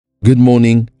Good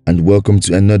morning and welcome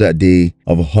to another day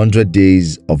of 100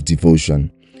 days of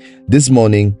devotion. This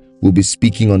morning, we'll be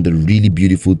speaking on the really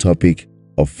beautiful topic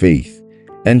of faith.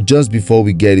 And just before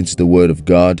we get into the Word of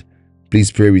God, please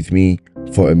pray with me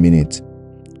for a minute.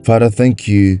 Father, thank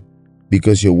you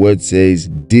because your word says,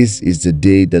 "This is the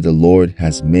day that the Lord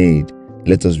has made.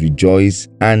 Let us rejoice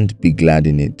and be glad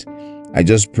in it." I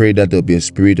just pray that there'll be a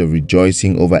spirit of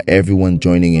rejoicing over everyone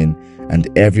joining in and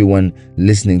everyone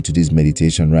listening to this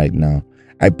meditation right now.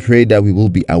 I pray that we will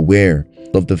be aware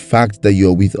of the fact that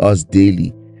you're with us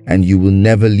daily and you will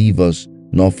never leave us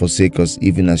nor forsake us,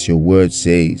 even as your word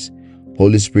says.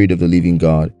 Holy Spirit of the living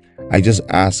God, I just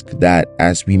ask that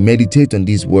as we meditate on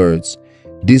these words,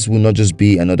 this will not just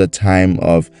be another time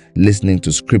of listening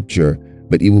to scripture,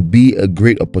 but it will be a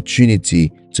great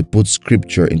opportunity to put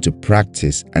scripture into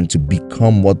practice and to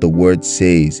become what the word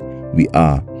says we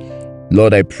are.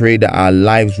 Lord, I pray that our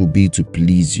lives will be to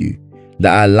please you,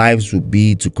 that our lives will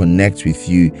be to connect with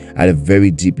you at a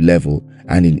very deep level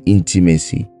and in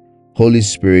intimacy. Holy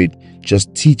Spirit,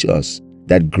 just teach us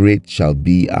that great shall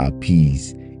be our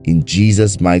peace. In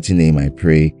Jesus' mighty name I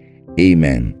pray,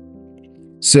 amen.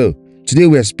 So, today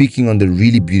we are speaking on the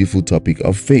really beautiful topic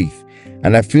of faith.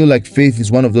 And I feel like faith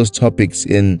is one of those topics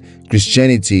in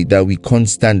Christianity that we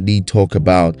constantly talk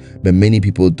about, but many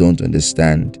people don't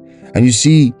understand. And you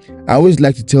see, I always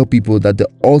like to tell people that the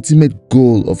ultimate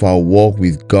goal of our walk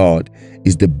with God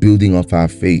is the building of our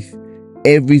faith.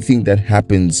 Everything that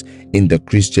happens in the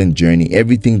Christian journey,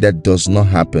 everything that does not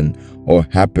happen or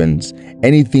happens,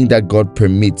 anything that God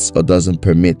permits or doesn't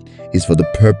permit is for the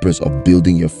purpose of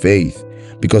building your faith.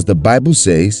 Because the Bible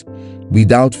says,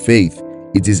 without faith,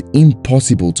 it is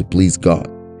impossible to please God.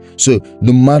 So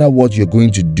no matter what you're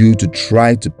going to do to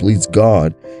try to please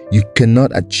God, you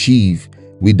cannot achieve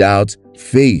without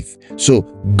faith. So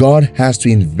God has to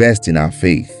invest in our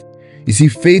faith. You see,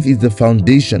 faith is the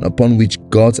foundation upon which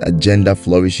God's agenda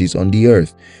flourishes on the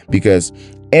earth, because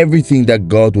everything that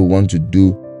God will want to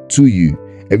do to you,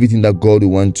 everything that God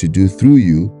will want to do through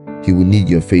you, He will need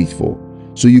your faith for.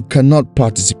 So you cannot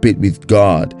participate with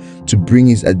God to bring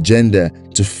His agenda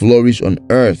to flourish on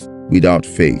earth without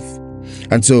faith.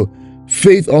 And so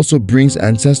faith also brings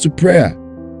answers to prayer.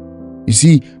 You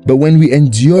see, but when we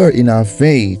endure in our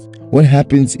faith, what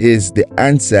happens is the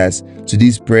answers to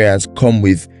these prayers come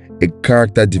with a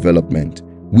character development,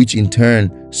 which in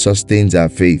turn sustains our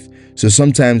faith. So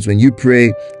sometimes when you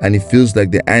pray and it feels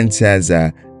like the answers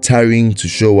are tarrying to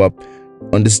show up,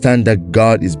 understand that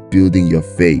God is building your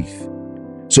faith.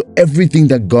 So everything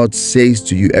that God says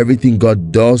to you, everything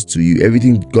God does to you,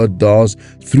 everything God does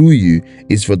through you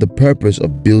is for the purpose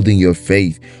of building your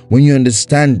faith. When you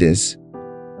understand this,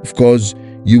 of course,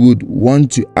 you would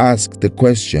want to ask the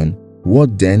question,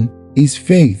 what then is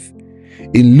faith?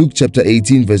 In Luke chapter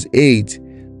 18 verse 8,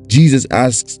 Jesus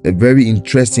asks a very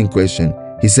interesting question.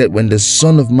 He said, when the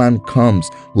Son of Man comes,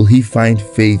 will He find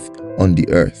faith on the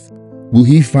earth? Will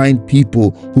He find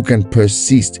people who can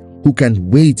persist, who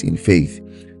can wait in faith?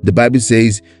 The Bible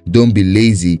says, don't be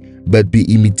lazy, but be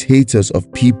imitators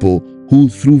of people who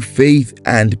through faith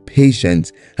and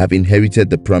patience have inherited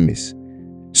the promise.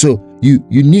 So you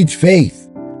need faith,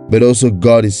 but also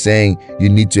God is saying you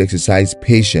need to exercise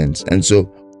patience. And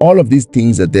so all of these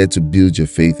things are there to build your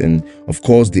faith. And of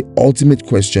course, the ultimate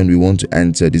question we want to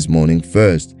answer this morning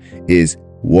first is,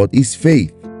 what is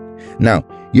faith? Now,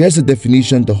 here's a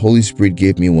definition the Holy Spirit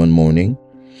gave me one morning.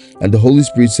 And the Holy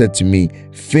Spirit said to me,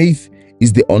 faith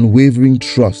is the unwavering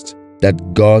trust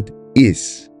that God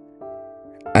is,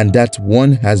 and that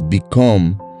one has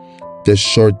become the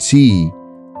surety,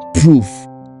 proof,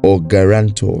 or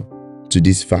guarantor to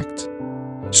this fact.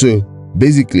 So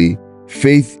basically,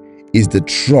 faith is the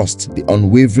trust, the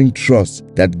unwavering trust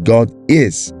that God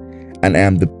is, and I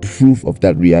am the proof of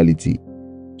that reality.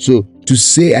 So to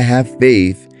say I have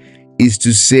faith is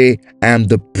to say I am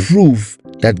the proof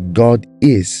that God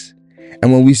is.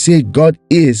 And when we say God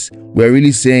is, we're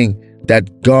really saying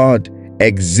that God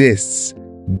exists,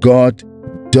 God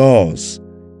does.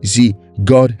 You see,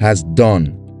 God has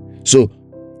done. So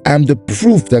I'm the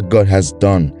proof that God has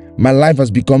done. My life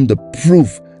has become the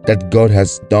proof that God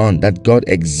has done, that God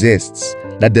exists,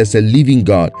 that there's a living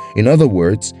God. In other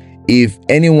words, if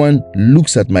anyone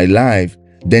looks at my life,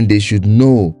 then they should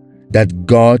know that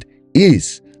God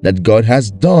is, that God has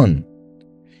done.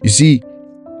 You see,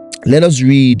 let us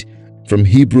read from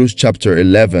Hebrews chapter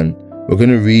 11. We're going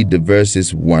to read the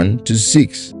verses 1 to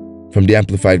 6 from the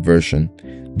Amplified Version.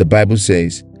 The Bible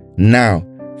says, now,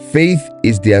 faith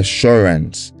is the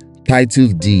assurance, title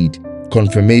deed,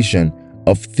 confirmation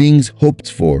of things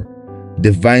hoped for,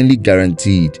 divinely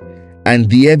guaranteed, and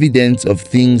the evidence of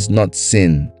things not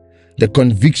seen, the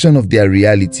conviction of their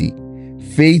reality.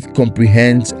 Faith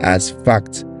comprehends as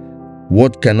fact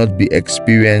what cannot be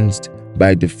experienced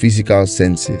by the physical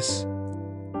senses.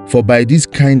 For by this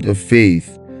kind of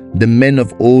faith, the men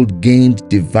of old gained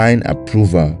divine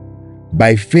approval.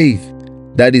 By faith,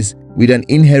 that is, with an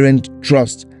inherent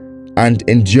trust and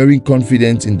enduring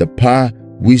confidence in the power,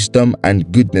 wisdom,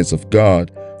 and goodness of God,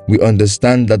 we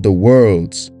understand that the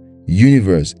worlds,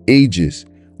 universe, ages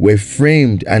were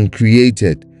framed and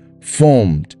created,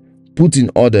 formed, put in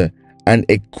order, and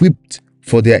equipped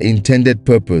for their intended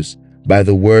purpose by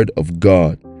the word of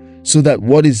God, so that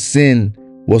what is seen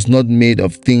was not made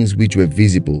of things which were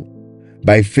visible.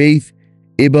 By faith,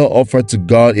 Abel offered to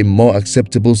God a more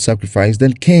acceptable sacrifice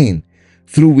than Cain,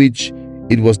 through which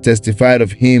it was testified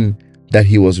of him that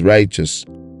he was righteous,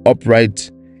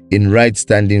 upright, in right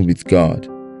standing with God.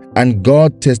 And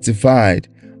God testified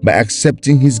by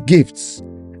accepting his gifts.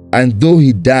 And though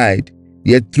he died,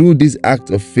 yet through this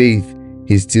act of faith,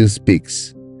 he still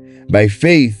speaks. By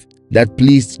faith that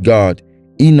pleased God,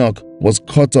 Enoch was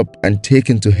caught up and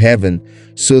taken to heaven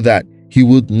so that he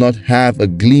would not have a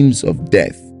glimpse of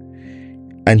death.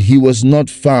 And he was not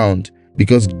found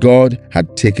because God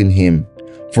had taken him.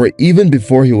 For even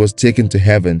before he was taken to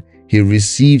heaven, he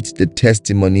received the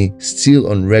testimony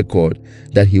still on record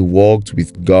that he walked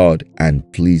with God and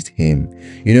pleased him.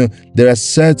 There are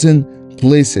certain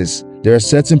places, there are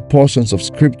certain portions of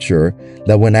scripture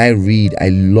that when I read, I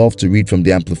love to read from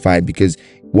the Amplified, because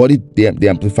what the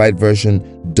Amplified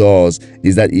version does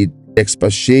is that it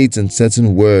expatiates on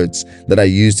certain words that are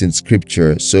used in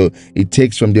scripture. So it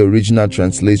takes from the original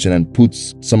translation and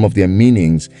puts some of their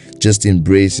meanings just in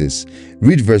braces.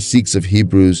 Read verse 6 of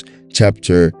Hebrews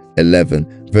chapter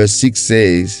 11. Verse 6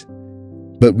 says,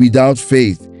 "But without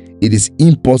faith it is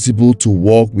impossible to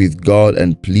walk with God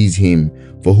and please him.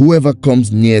 For whoever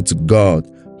comes near to God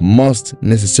must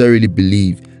necessarily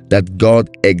believe that God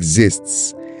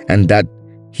exists and that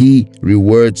he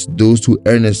rewards those who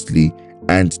earnestly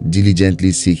and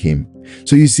diligently seek him."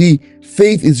 So you see,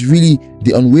 faith is really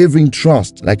the unwavering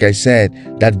trust, like I said,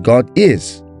 that God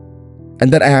is,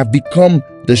 and that I have become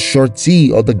the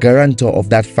surety or the guarantor of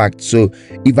that fact. So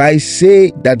if I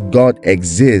say that God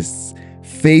exists,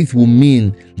 faith will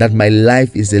mean that my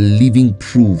life is a living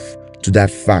proof to that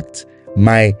fact.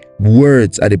 My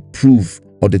words are the proof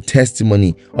or the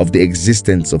testimony of the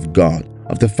existence of God,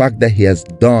 of the fact that he has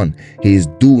done, he is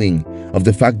doing, of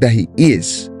the fact that he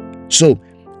is. So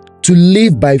to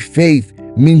live by faith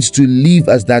means to live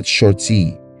as that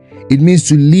surety. It means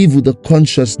to live with the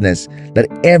consciousness that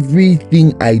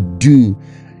everything I do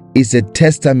is a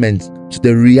testament to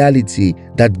the reality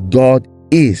that God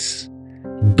is.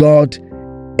 God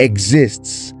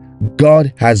exists.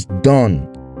 God has done.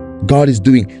 God is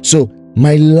doing. So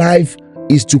my life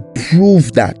is to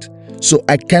prove that. So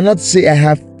I cannot say I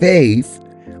have faith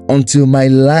until my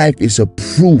life is a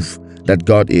proof that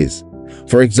God is.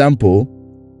 For example,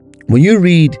 when you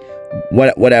read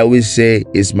what I always say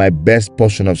is my best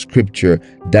portion of scripture,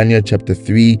 Daniel chapter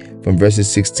 3 from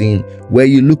verses 16, where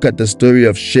you look at the story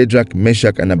of Shadrach,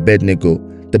 Meshach, and Abednego,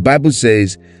 the Bible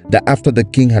says that after the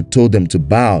king had told them to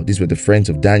bow, these were the friends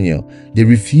of Daniel, they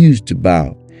refused to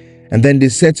bow. And then they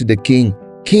said to the king,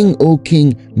 "King, O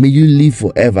king, may you live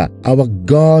forever. Our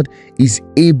God is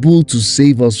able to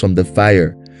save us from the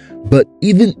fire. But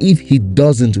even if he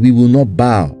doesn't, we will not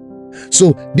bow."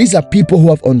 So these are people who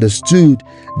have understood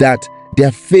that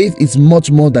their faith is much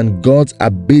more than God's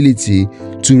ability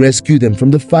to rescue them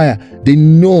from the fire. They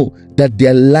know that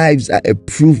their lives are a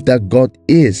proof that God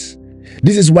is.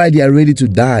 This is why they are ready to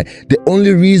die. The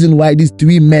only reason why these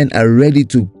three men are ready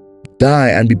to die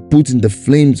and be put in the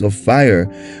flames of fire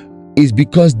is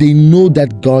because they know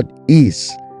that God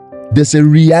is. There's a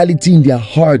reality in their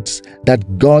hearts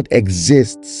that God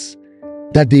exists,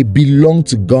 that they belong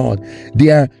to God. They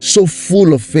are so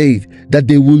full of faith that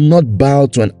they will not bow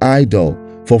to an idol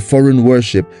for foreign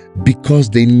worship because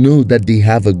they know that they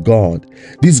have a God.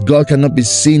 This God cannot be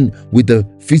seen with the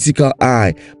physical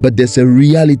eye, but there's a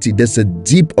reality, there's a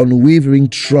deep, unwavering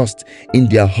trust in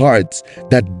their hearts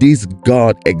that this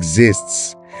God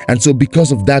exists. And so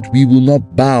because of that, we will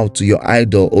not bow to your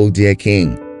idol, O dear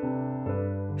King.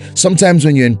 Sometimes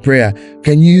when you're in prayer,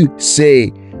 can you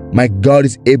say, "My God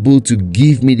is able to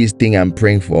give me this thing I'm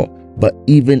praying for, but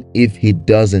even if he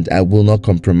doesn't, I will not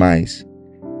compromise.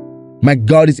 My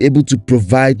God is able to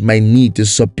provide my need, to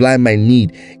supply my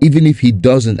need. Even if he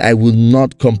doesn't, I will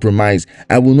not compromise.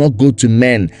 I will not go to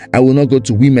men. I will not go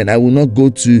to women. I will not go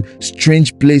to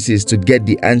strange places to get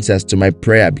the answers to my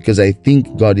prayer because I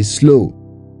think God is slow."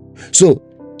 So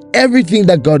everything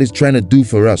that God is trying to do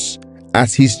for us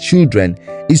as his children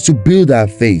is to build our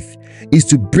faith. is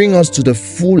to bring us to the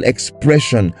full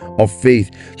expression of faith,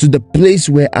 to the place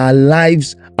where our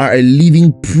lives are a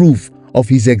living proof of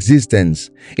His existence.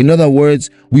 In other words,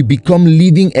 we become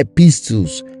living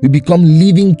epistles, we become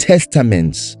living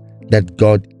testaments that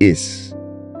God is.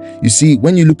 You see,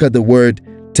 when you look at the word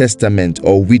testament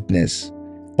or witness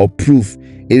or proof,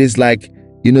 it is like,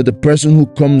 the person who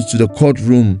comes to the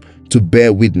courtroom to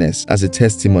bear witness as a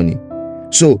testimony.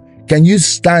 So, can you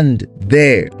stand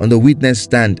there on the witness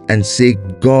stand and say,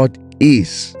 God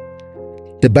is?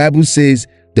 The Bible says,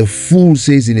 the fool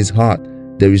says in his heart,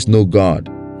 there is no God.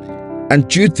 And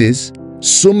truth is,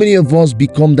 so many of us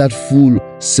become that fool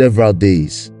several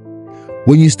days.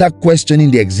 When you start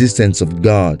questioning the existence of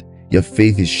God, your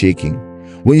faith is shaking.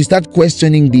 When you start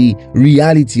questioning the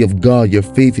reality of God, your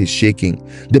faith is shaking.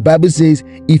 The Bible says,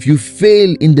 if you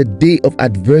fail in the day of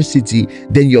adversity,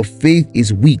 then your faith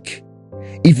is weak.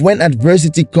 If when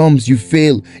adversity comes, you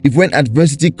fail, if when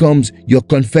adversity comes, your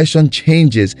confession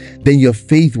changes, then your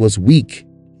faith was weak.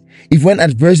 If when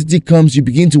adversity comes, you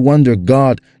begin to wonder,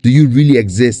 God, do you really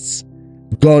exist?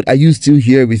 God, are you still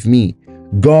here with me?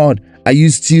 God, are you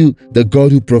still the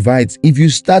God who provides? If you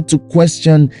start to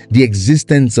question the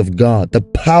existence of God, the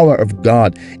power of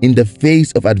God in the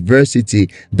face of adversity,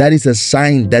 that is a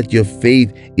sign that your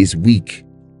faith is weak.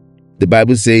 The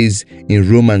Bible says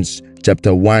in Romans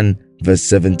chapter 1, verse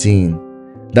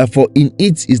 17, that for in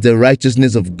it is the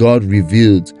righteousness of God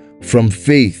revealed from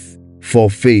faith for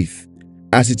faith.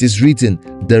 As it is written,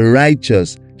 the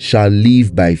righteous shall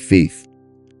live by faith.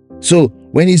 So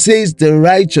when he says the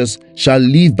righteous shall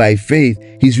live by faith,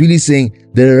 he's really saying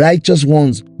the righteous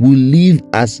ones will live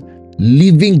as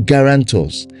living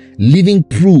guarantors, living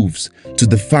proofs to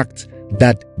the fact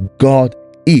that God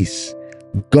is,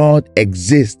 God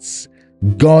exists,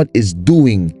 God is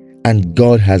doing, and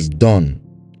God has done.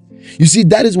 You see,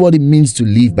 that is what it means to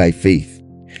live by faith.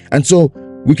 And so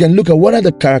we can look at what are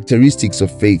the characteristics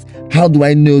of faith. How do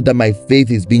I know that my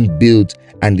faith is being built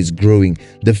and is growing?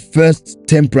 The first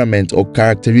temperament or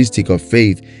characteristic of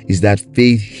faith is that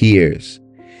faith hears.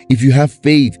 If you have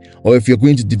faith, or if you're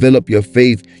going to develop your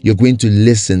faith, you're going to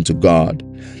listen to God.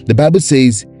 The Bible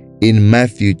says in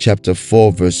Matthew chapter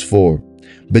 4, verse 4,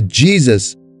 but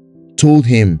Jesus told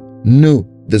him, no,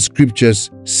 the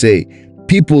scriptures say,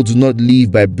 people do not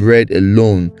live by bread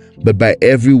alone, but by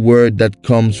every word that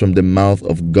comes from the mouth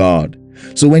of God.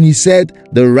 So when he said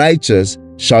the righteous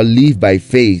shall live by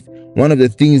faith, one of the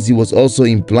things he was also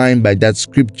implying by that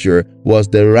scripture was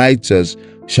the righteous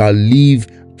shall live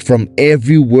from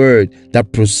every word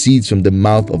that proceeds from the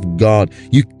mouth of God.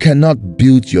 You cannot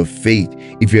build your faith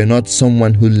if you're not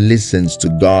someone who listens to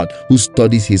God, who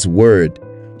studies His word,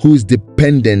 who is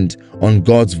dependent on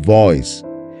God's voice.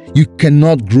 You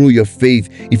cannot grow your faith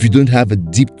if you don't have a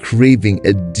deep craving,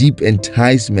 a deep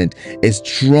enticement, a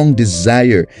strong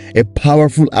desire, a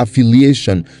powerful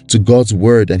affiliation to God's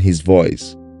word and His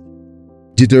voice.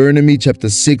 Deuteronomy chapter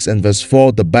 6 and verse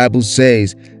 4, the Bible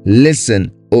says,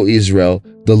 listen, O Israel,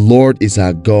 the Lord is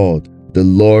our God, the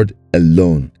Lord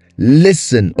alone.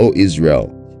 Listen, O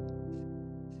Israel.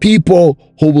 People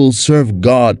who will serve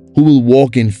God, who will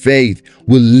walk in faith,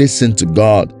 will listen to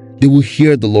God. They will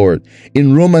hear the Lord.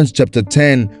 In Romans chapter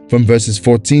 10, from verses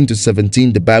 14 to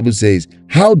 17, the Bible says,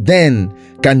 how then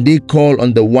can they call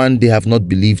on the one they have not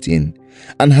believed in?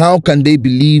 And how can they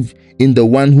believe in the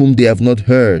one whom they have not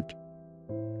heard?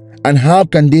 And how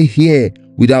can they hear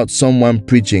without someone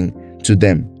preaching to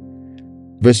them?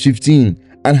 Verse 15,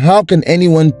 and how can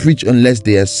anyone preach unless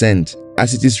they are sent?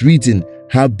 As it is written,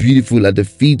 how beautiful are the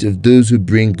feet of those who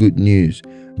bring good news.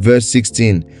 Verse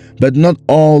 16, but not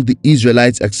all the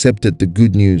Israelites accepted the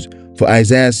good news, for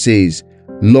Isaiah says,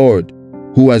 Lord,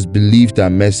 who has believed our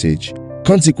message?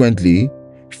 Consequently,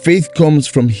 faith comes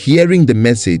from hearing the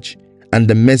message, and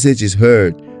the message is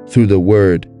heard through the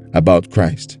word about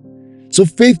Christ. So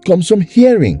faith comes from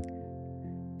hearing.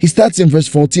 He starts in verse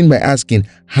 14 by asking,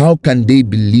 how can they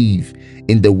believe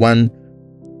in the one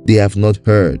they have not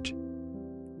heard?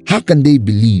 How can they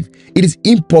believe? It is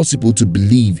impossible to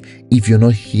believe if you're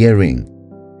not hearing.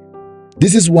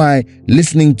 This is why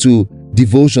listening to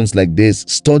devotions like this,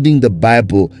 studying the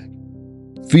Bible,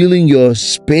 filling your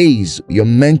space, your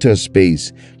mental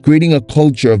space, creating a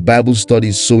culture of Bible study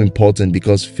is so important,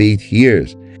 because faith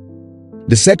hears.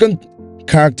 The second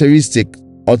characteristic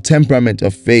or temperament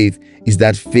of faith is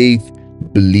that faith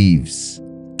believes.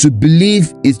 To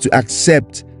believe is to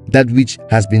accept that which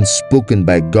has been spoken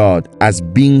by God as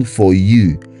being for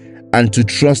you, and to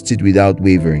trust it without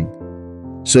wavering.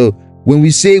 So when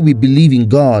we say we believe in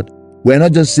God, we're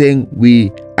not just saying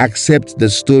we accept the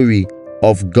story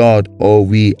of God or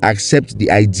we accept the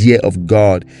idea of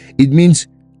God. It means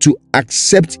to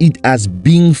accept it as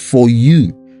being for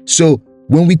you. So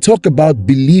when we talk about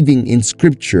believing in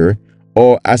scripture,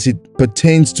 or as it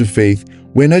pertains to faith,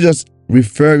 we're not just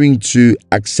referring to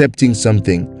accepting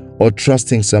something or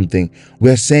trusting something.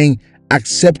 We're saying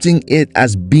accepting it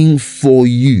as being for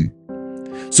you.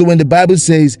 So when the Bible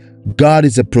says God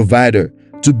is a provider,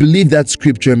 to believe that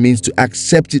scripture means to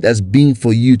accept it as being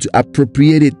for you, to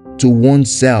appropriate it to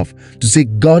oneself, to say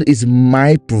God is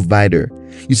my provider.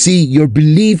 You see, your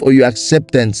belief or your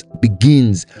acceptance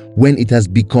begins when it has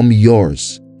become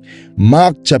yours.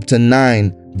 Mark chapter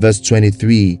 9 verse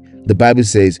 23, the Bible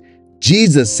says,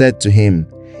 Jesus said to him,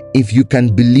 if you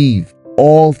can believe,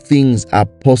 all things are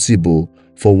possible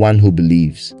for one who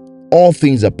believes. All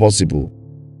things are possible.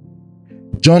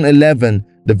 John 11,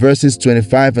 the verses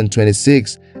 25 and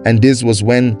 26, and this was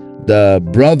when the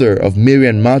brother of Mary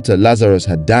and Martha, Lazarus,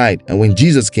 had died. And when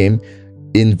Jesus came,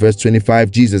 in verse 25,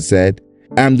 Jesus said,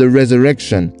 I am the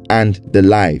resurrection and the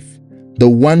life. The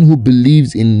one who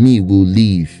believes in me will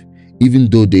live, even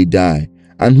though they die.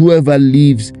 And whoever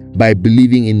lives by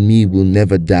believing in me will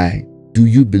never die. Do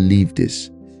you believe this?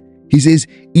 He says,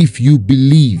 if you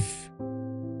believe.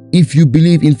 If you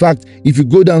believe, in fact, if you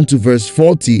go down to verse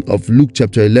 40 of Luke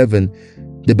chapter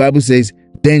 11, the Bible says,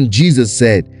 then Jesus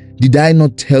said, did I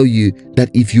not tell you that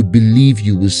if you believe,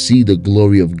 you will see the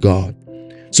glory of God?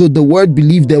 So the word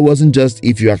believe there wasn't just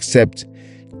if you accept.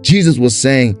 Jesus was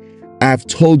saying, I have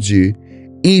told you,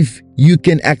 if you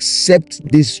can accept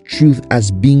this truth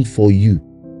as being for you.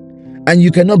 And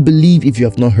you cannot believe if you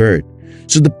have not heard.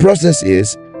 So the process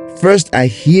is, first I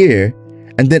hear,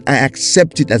 and then I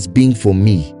accept it as being for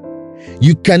me.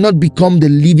 You cannot become the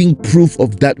living proof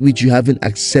of that which you haven't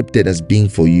accepted as being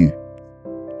for you.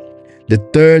 The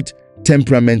third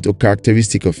temperament or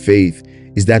characteristic of faith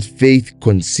is that faith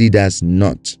considers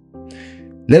not.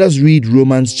 Let us read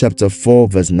Romans chapter 4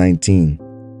 verse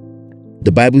 19.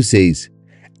 The Bible says,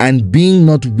 and being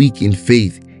not weak in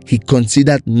faith, he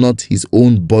considered not his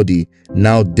own body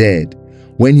now dead,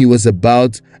 when he was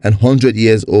about 100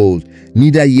 years old,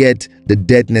 neither yet the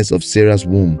deadness of Sarah's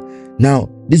womb. Now,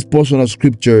 this portion of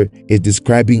scripture is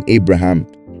describing Abraham.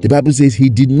 The Bible says he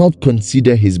did not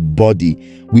consider his body,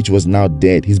 which was now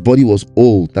dead. His body was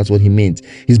old. That's what he meant.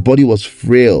 His body was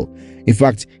frail. In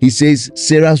fact, he says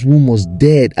Sarah's womb was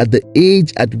dead. At the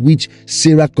age at which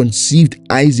Sarah conceived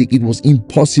Isaac, it was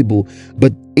impossible.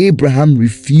 But Abraham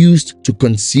refused to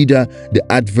consider the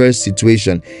adverse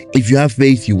situation. If you have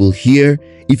faith, you will hear.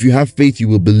 If you have faith, you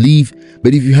will believe.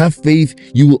 But if you have faith,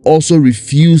 you will also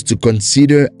refuse to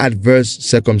consider adverse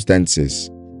circumstances.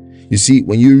 You see,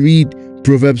 when you read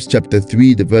Proverbs chapter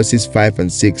 3, the verses 5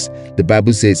 and 6, the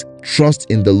Bible says, trust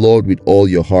in the Lord with all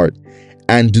your heart,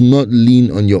 and do not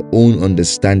lean on your own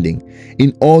understanding.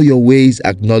 In all your ways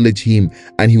acknowledge him,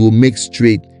 and he will make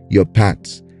straight your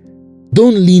paths.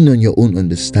 Don't lean on your own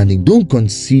understanding. Don't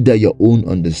consider your own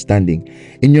understanding.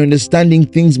 In your understanding,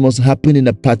 things must happen in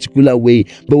a particular way.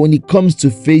 But when it comes to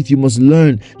faith, you must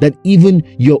learn that even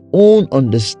your own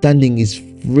understanding is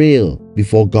frail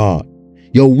before God.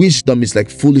 Your wisdom is like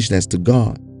foolishness to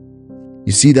God.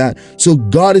 You see that? So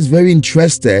God is very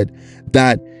interested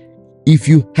that if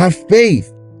you have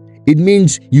faith, it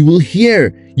means you will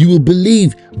hear, you will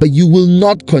believe, but you will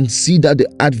not consider the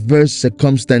adverse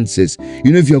circumstances.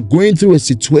 You know, if you're going through a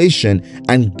situation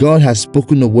and God has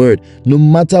spoken a word, no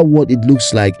matter what it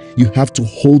looks like, you have to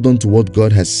hold on to what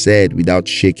God has said without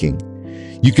shaking.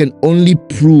 You can only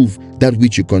prove that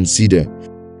which you consider.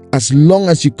 As long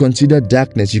as you consider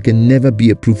darkness, you can never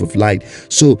be a proof of light.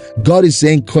 So God is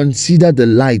saying, consider the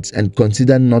light and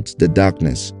consider not the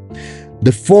darkness.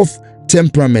 The fourth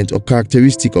temperament or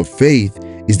characteristic of faith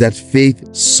is that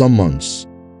faith summons,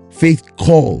 faith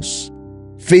calls,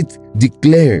 faith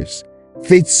declares,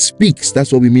 faith speaks.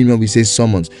 That's what we mean when we say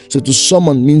summons. So to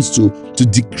summon means to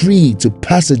decree, to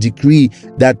pass a decree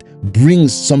that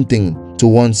brings something to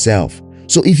oneself.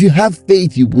 So if you have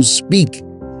faith, you will speak.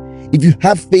 If you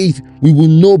have faith, we will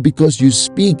know because you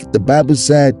speak. The Bible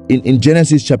said in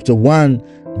Genesis chapter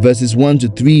 1, verses 1 to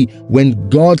 3, when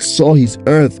God saw his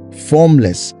earth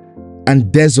formless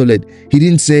and desolate, he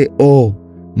didn't say, oh,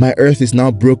 my earth is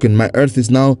now broken, my earth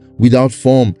is now without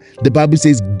form. The Bible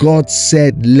says God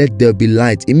said, let there be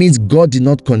light. It means God did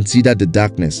not consider the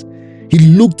darkness. He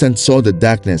looked and saw the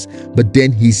darkness, but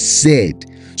then he said.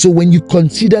 So when you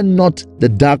consider not the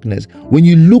darkness, when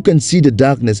you look and see the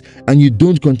darkness and you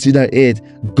don't consider it,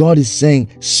 God is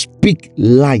saying, speak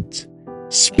light.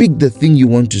 Speak the thing you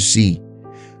want to see.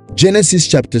 Genesis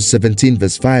chapter 17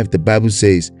 verse 5, the Bible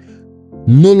says,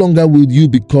 no longer will you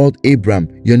be called Abram,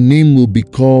 your name will be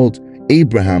called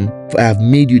Abraham, for I have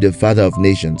made you the father of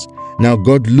nations. Now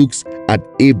God looks at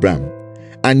Abram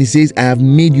And he says, I have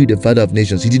made you the father of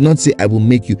nations. He did not say, I will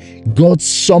make you. God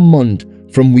summoned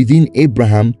from within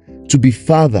Abraham to be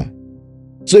father.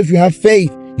 So if you have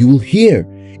faith, you will hear.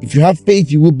 If you have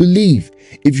faith, you will believe.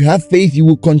 If you have faith, you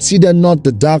will consider not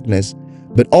the darkness.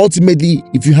 But ultimately,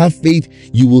 if you have faith,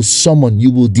 you will summon,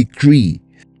 you will decree.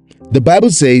 The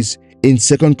Bible says in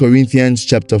 2 Corinthians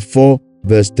chapter 4,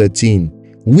 verse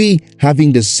 13, we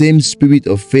having the same spirit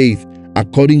of faith,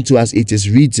 according to as it is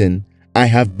written, I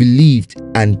have believed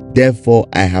and therefore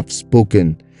I have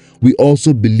spoken. We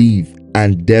also believe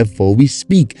and therefore we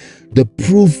speak. The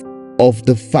proof of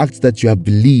the fact that you have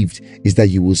believed is that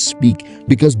you will speak,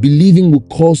 because believing will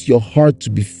cause your heart to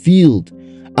be filled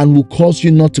and will cause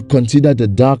you not to consider the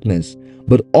darkness.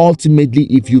 But ultimately,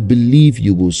 if you believe,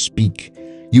 you will speak,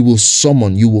 you will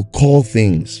summon, you will call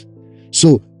things.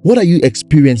 So what are you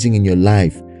experiencing in your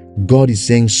life? God is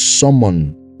saying,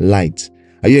 summon light.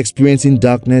 Are you experiencing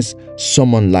darkness?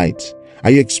 Summon light. Are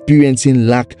you experiencing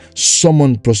lack?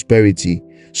 Summon prosperity.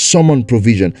 Summon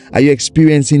provision. Are you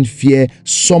experiencing fear?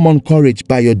 Summon courage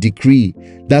by your decree.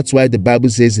 That's why the Bible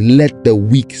says, let the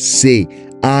weak say,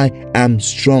 I am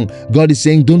strong. God is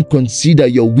saying, don't consider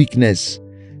your weakness.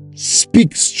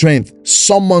 Speak strength.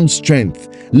 Summon strength.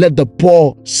 Let the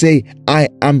poor say, I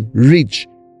am rich.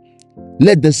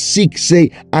 Let the sick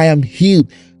say, I am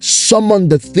healed. Summon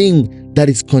the thing that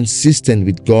is consistent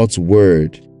with God's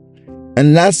word.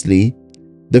 And lastly,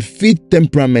 the fifth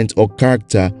temperament or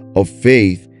character of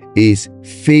faith is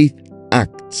faith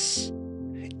acts.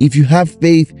 If you have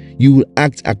faith, you will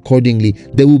act accordingly.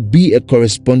 There will be a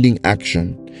corresponding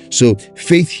action. So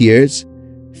faith hears,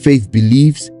 faith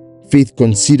believes, faith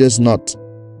considers not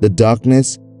the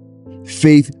darkness,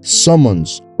 faith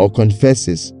summons or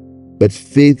confesses, but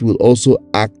faith will also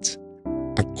act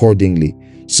accordingly.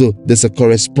 So there's a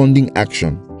corresponding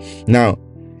action. Now,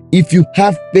 if you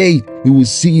have faith, you will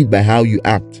see it by how you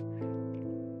act.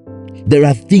 There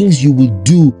are things you will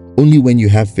do only when you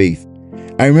have faith.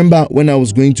 I remember when I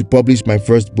was going to publish my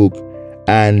first book,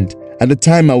 and at the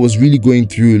time I was really going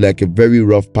through like a very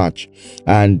rough patch,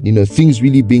 and things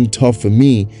really being tough for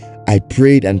me. I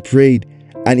prayed and prayed,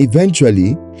 and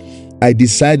eventually I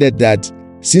decided that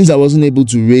since I wasn't able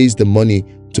to raise the money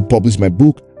to publish my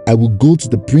book, I would go to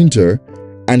the printer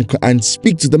and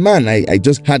speak to the man. I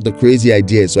just had the crazy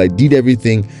idea, so I did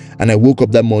everything, and I woke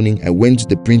up that morning, I went to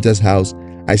the printer's house,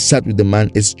 I sat with the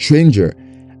man, a stranger,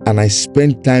 and I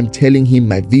spent time telling him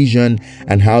my vision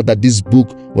and how that this book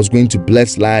was going to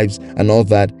bless lives and all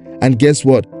that. And guess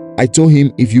what? I told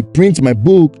him, if you print my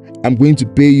book, I'm going to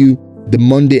pay you the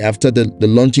Monday after the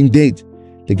launching date.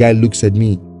 The guy looks at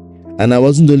me, and I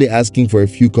wasn't only asking for a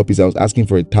few copies, I was asking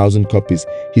for 1,000 copies.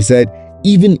 He said,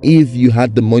 even if you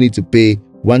had the money to pay,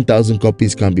 1,000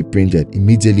 copies can be printed.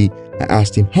 Immediately, I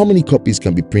asked him, how many copies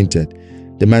can be printed?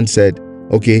 The man said,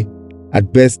 okay,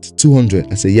 at best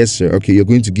 200. I said, yes, sir. Okay, you're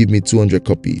going to give me 200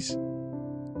 copies.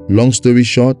 Long story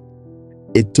short,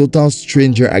 a total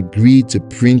stranger agreed to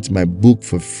print my book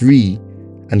for free.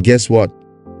 And guess what?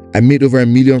 I made over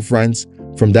 1 million francs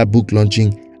from that book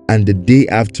launching. And the day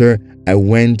after, I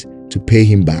went to pay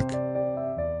him back.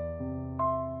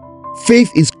 Faith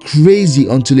is crazy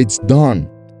until it's done.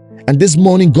 And this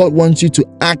morning, God wants you to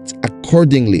act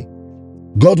accordingly.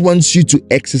 God wants you to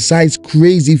exercise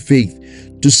crazy faith,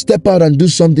 to step out and do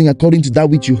something according to that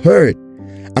which you heard,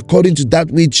 according to that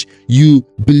which you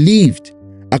believed,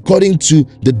 according to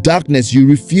the darkness you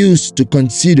refused to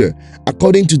consider,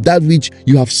 according to that which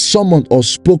you have summoned or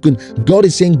spoken. God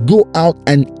is saying, go out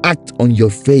and act on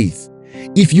your faith.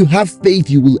 If you have faith,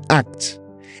 you will act.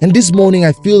 And this morning,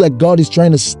 I feel like God is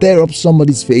trying to stir up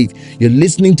somebody's faith. You're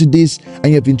listening to this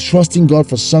and you've been trusting God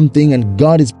for something, and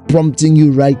God is prompting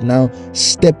you right now,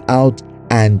 step out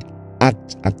and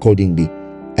act accordingly.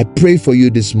 I pray for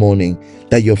you this morning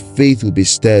that your faith will be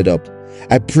stirred up.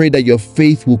 I pray that your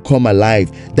faith will come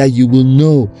alive, that you will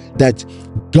know that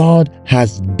God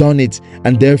has done it,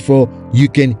 and therefore you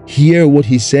can hear what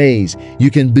He says.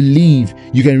 You can believe.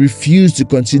 You can refuse to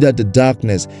consider the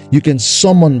darkness. You can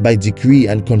summon by decree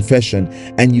and confession,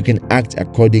 and you can act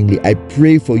accordingly. I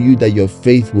pray for you that your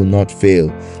faith will not fail,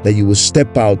 that you will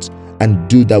step out and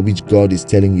do that which God is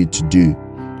telling you to do.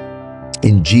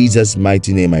 In Jesus'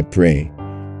 mighty name I pray.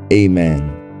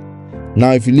 Amen.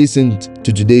 Now, if you listened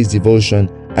to today's devotion,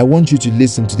 I want you to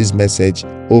listen to this message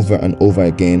over and over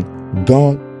again.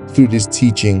 God, through this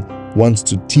teaching, wants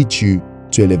to teach you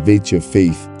to elevate your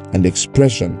faith and the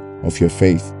expression of your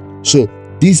faith. So,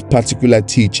 this particular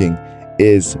teaching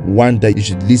is one that you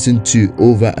should listen to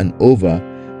over and over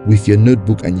with your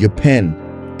notebook and your pen,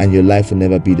 and your life will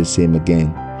never be the same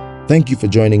again. Thank you for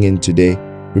joining in today.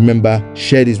 Remember,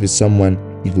 share this with someone.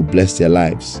 It will bless their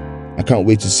lives. I can't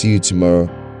wait to see you tomorrow.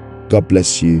 God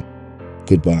bless you.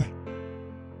 Goodbye.